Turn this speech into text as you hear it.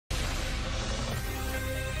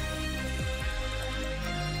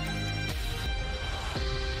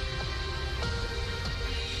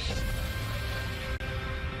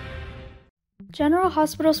General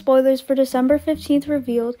Hospital spoilers for December 15th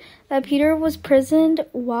revealed that Peter was poisoned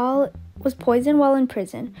while in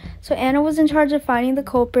prison, so Anna was in charge of finding the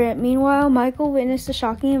culprit. Meanwhile, Michael witnessed a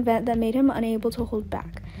shocking event that made him unable to hold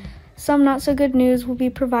back. Some not-so-good news will be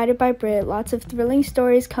provided by Britt. Lots of thrilling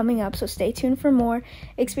stories coming up, so stay tuned for more.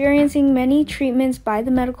 Experiencing many treatments by the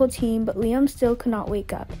medical team, but Liam still could not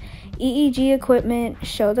wake up. EEG equipment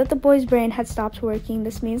showed that the boy's brain had stopped working.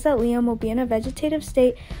 This means that Liam will be in a vegetative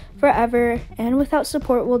state forever and without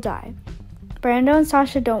support will die. Brando and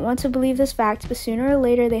Sasha don't want to believe this fact, but sooner or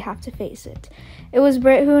later they have to face it. It was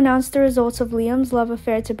Britt who announced the results of Liam's love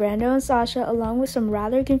affair to Brando and Sasha, along with some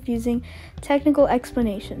rather confusing technical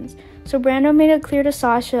explanations. So Brando made it clear to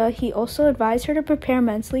Sasha. He also advised her to prepare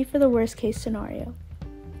mentally for the worst-case scenario.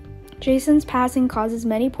 Jason's passing causes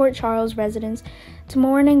many Port Charles residents to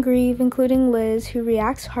mourn and grieve, including Liz, who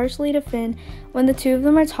reacts harshly to Finn when the two of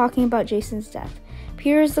them are talking about Jason's death.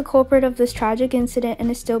 Peter is the culprit of this tragic incident and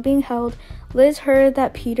is still being held. Liz heard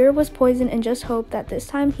that Peter was poisoned and just hoped that this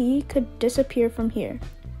time he could disappear from here.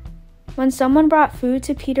 When someone brought food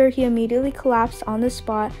to Peter, he immediately collapsed on the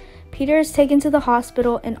spot. Peter is taken to the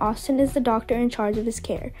hospital and Austin is the doctor in charge of his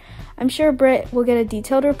care. I'm sure Britt will get a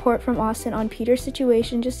detailed report from Austin on Peter's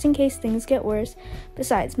situation just in case things get worse.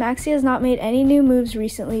 Besides, Maxie has not made any new moves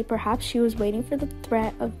recently. Perhaps she was waiting for the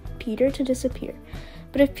threat of Peter to disappear.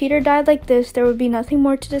 But if Peter died like this, there would be nothing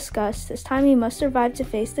more to discuss. This time he must survive to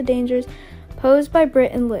face the dangers posed by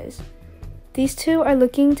Britt and Liz. These two are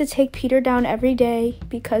looking to take Peter down every day.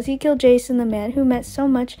 Because he killed Jason, the man who meant so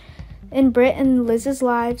much in Britt and Liz's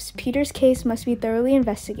lives, Peter's case must be thoroughly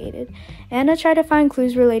investigated. Anna tried to find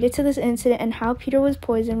clues related to this incident and how Peter was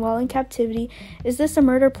poisoned while in captivity. Is this a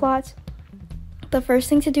murder plot? The first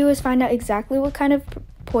thing to do is find out exactly what kind of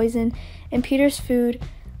poison in Peter's food,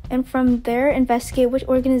 and from there investigate which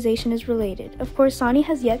organization is related. Of course, Sonny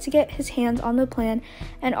has yet to get his hands on the plan,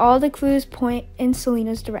 and all the clues point in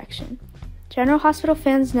Selena's direction. General Hospital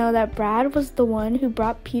fans know that Brad was the one who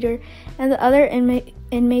brought Peter and the other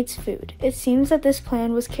inmates food. It seems that this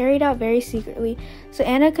plan was carried out very secretly, so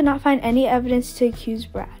Anna could not find any evidence to accuse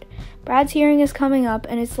Brad. Brad's hearing is coming up,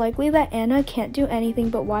 and it's likely that Anna can't do anything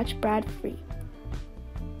but watch Brad free.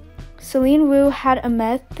 Celine Wu had a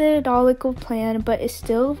methodological plan, but it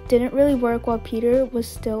still didn't really work while Peter was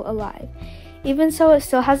still alive. Even so, it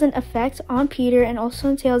still has an effect on Peter and also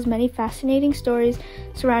entails many fascinating stories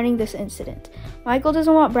surrounding this incident. Michael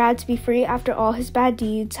doesn't want Brad to be free after all his bad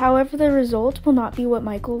deeds. However, the result will not be what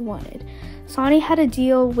Michael wanted. Sonny had a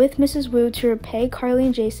deal with Mrs. Wu to repay Carly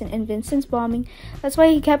and Jason in Vincent's bombing. That's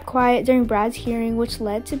why he kept quiet during Brad's hearing, which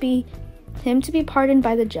led to him to be pardoned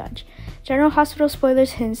by the judge. General Hospital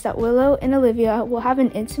spoilers hints that Willow and Olivia will have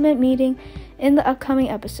an intimate meeting in the upcoming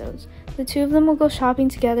episodes. The two of them will go shopping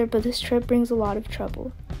together, but this trip brings a lot of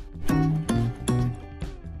trouble.